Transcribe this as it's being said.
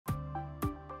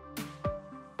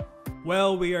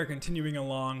Well, we are continuing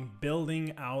along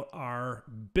building out our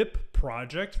BIP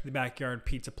project, the Backyard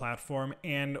Pizza Platform.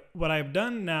 And what I've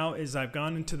done now is I've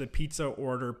gone into the pizza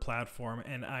order platform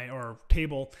or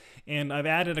table, and I've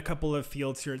added a couple of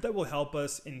fields here that will help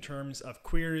us in terms of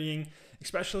querying,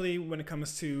 especially when it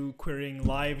comes to querying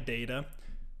live data.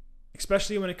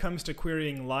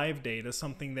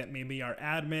 Something that maybe our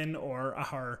admin or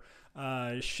our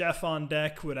chef on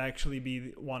deck would actually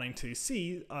be wanting to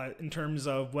see in terms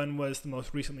of when was the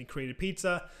most recently created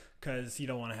pizza, because you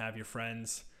don't want to have your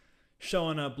friends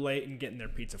showing up late and getting their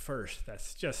pizza first.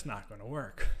 That's just not going to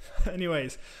work.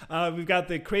 Anyways, we've got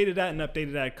the created at and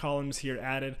updated at columns here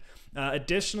added.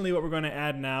 Additionally, what we're going to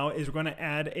add now is we're going to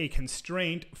add a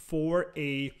constraint for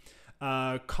a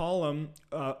column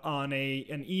on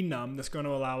an enum that's going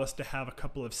to allow us to have a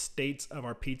couple of states of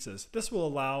our pizzas. This will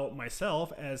allow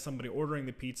myself, as somebody ordering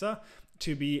the pizza,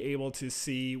 to be able to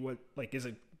see what, like, is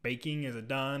it baking, is it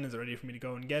done, is it ready for me to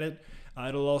go and get it.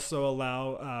 It'll also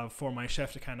allow for my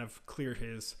chef to kind of clear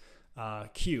his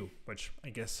queue, which I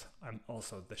guess I'm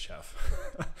also the chef.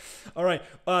 All right,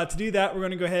 to do that, we're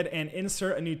going to go ahead and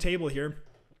insert a new table here.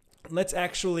 Let's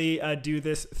actually do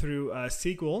this through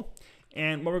SQL.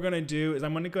 And what we're going to do is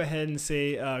I'm going to go ahead and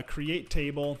say create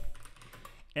table.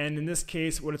 And in this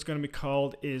case, what it's going to be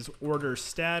called is order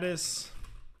status.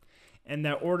 And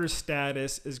that order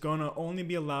status is going to only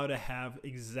be allowed to have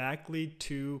exactly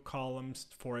 2 columns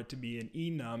for it to be an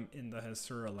enum in the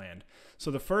Hasura land.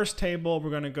 So the first table we're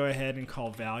going to go ahead and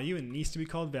call value. It needs to be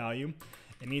called value.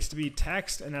 It needs to be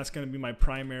text, and that's going to be my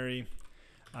primary.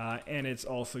 And it's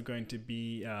also going to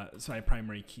be my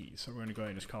primary key. So we're going to go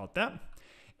ahead and just call it that.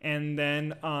 And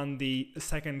then on the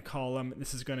second column,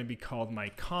 this is going to be called my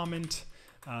comment,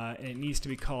 and it needs to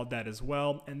be called that as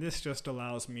well. And this just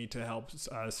allows me to help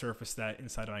surface that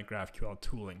inside of my GraphQL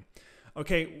tooling.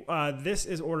 Okay, this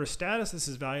is order status, this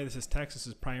is value, this is text, this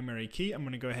is primary key. I'm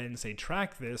going to go ahead and say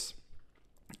track this,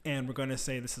 and we're going to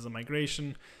say this is a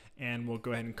migration, and we'll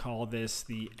go ahead and call this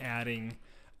the adding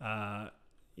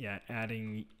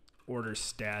order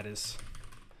status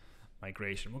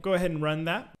migration. We'll go ahead and run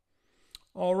that.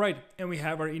 All right, and we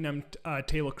have our enum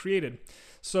table created.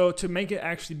 So to make it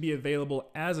actually be available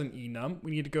as an enum,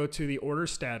 we need to go to the order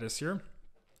status here.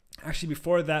 Actually,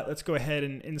 before that, let's go ahead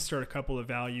and insert a couple of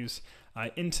values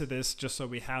into this just so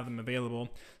we have them available.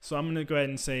 So I'm going to go ahead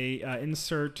and say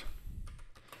insert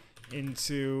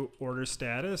into order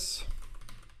status.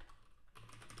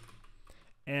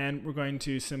 And we're going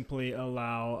to simply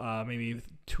allow maybe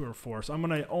 2 or 4. So I'm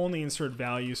going to only insert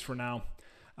values for now.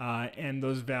 And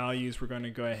those values, we're going to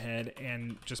go ahead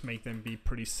and just make them be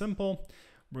pretty simple.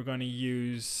 We're going to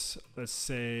use, let's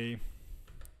say,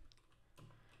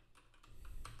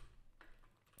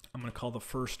 I'm going to call the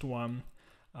first one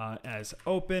as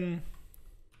open.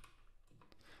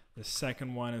 The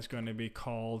second one is going to be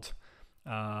called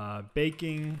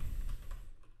baking.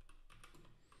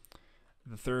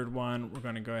 The third one, we're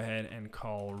going to go ahead and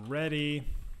call ready.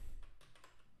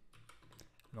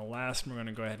 And the last one we're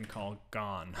going to go ahead and call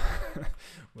gone,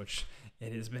 which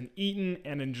it has been eaten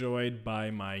and enjoyed by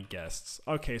my guests.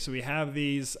 Okay, so we have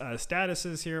these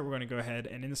statuses here. We're going to go ahead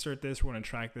and insert this. We're going to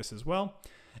track this as well.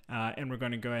 And we're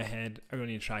going to go ahead, we're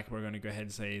going to go ahead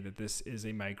and say that this is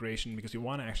a migration because we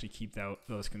want to actually keep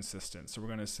those consistent. So we're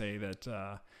going to say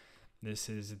that this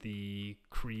is the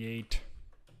create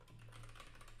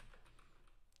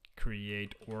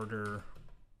order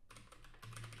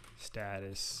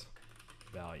status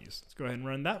values. Let's go ahead and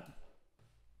run that.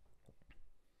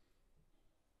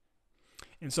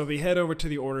 And so if we head over to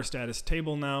the order status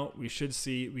table now, we should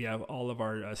see we have all of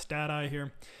our stati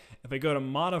here. If I go to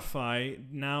modify,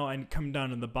 now I come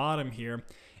down to the bottom here,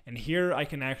 and here I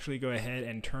can actually go ahead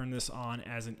and turn this on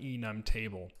as an enum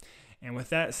table. And with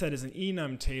that set as an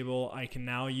enum table, I can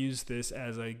now use this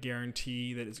as a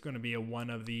guarantee that it's going to be one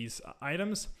of these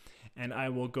items. And I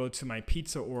will go to my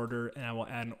pizza order, and I will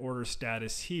add an order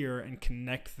status here and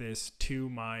connect this to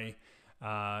my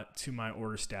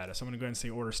order status. So I'm going to go ahead and say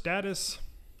order status,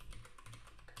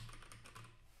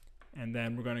 and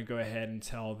then we're going to go ahead and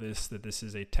tell this that this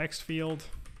is a text field,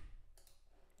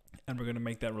 and we're going to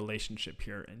make that relationship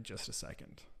here in just a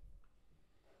second.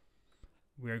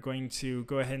 We are going to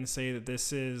go ahead and say that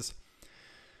this is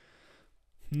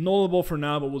nullable for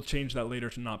now, but we'll change that later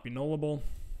to not be nullable.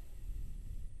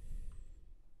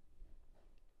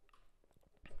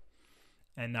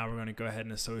 And now we're going to go ahead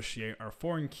and associate our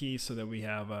foreign key so that we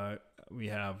have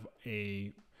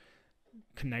a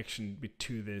connection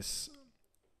to this.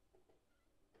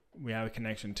 We have a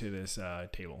connection to this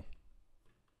table.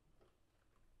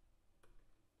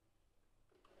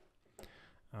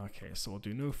 Okay, so we'll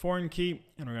do new foreign key,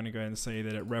 and we're going to go ahead and say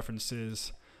that it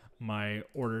references my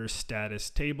order status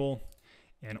table,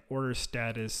 and order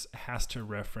status has to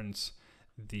reference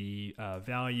the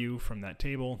value from that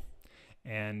table,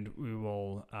 and we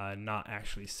will not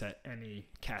actually set any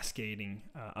cascading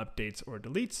updates or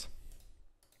deletes.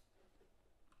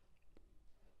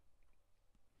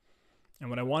 And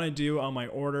what I want to do on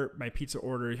my pizza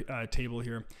order table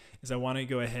here is I want to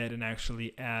go ahead and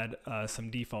actually add some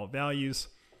default values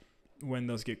when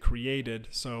those get created.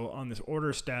 So on this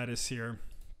order status here,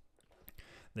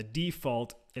 the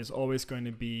default is always going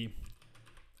to be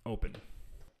open.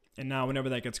 And now whenever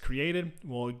that gets created,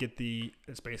 we'll get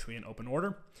it's basically an open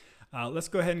order. Let's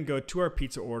go ahead and go to our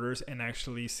pizza orders and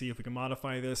actually see if we can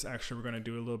modify this. Actually, we're going to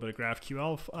do a little bit of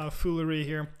GraphQL foolery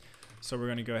here. So we're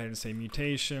going to go ahead and say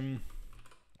mutation,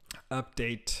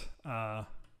 update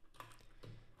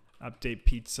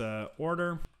pizza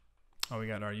order. Oh, we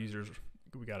got our users.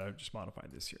 We got to just modify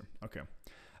this here. Okay.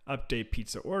 Update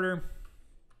pizza order.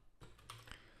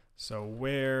 So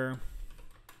where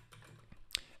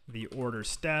the order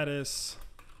status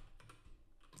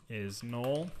is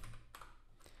null.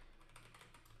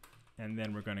 And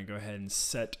then we're going to go ahead and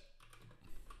set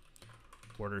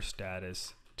order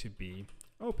status to be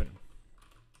open.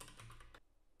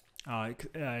 I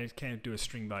can't do a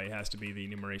string value. It has to be the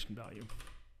enumeration value.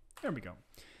 There we go.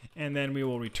 And then we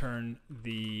will return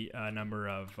the number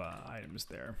of items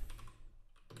there.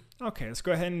 Okay, let's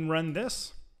go ahead and run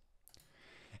this.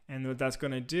 And what that's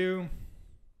going to do,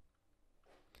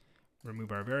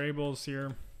 remove our variables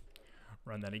here,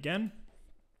 run that again.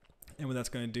 And what that's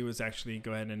going to do is actually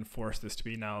go ahead and enforce this to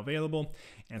be now available.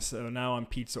 And so now on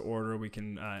pizza order, we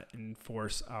can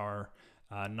enforce our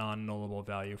non-nullable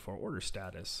value for order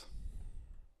status.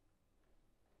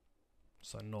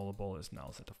 So nullable is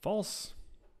now set to false.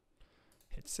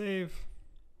 Hit save.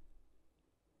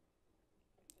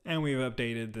 And we've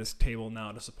updated this table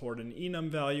now to support an enum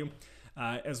value,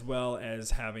 as well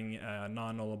as having a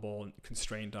non-nullable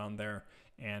constraint on there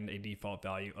and a default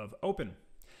value of open.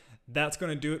 That's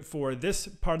going to do it for this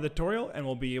part of the tutorial, and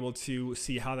we'll be able to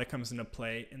see how that comes into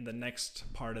play in the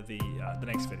next part of the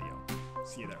next video.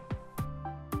 See you there.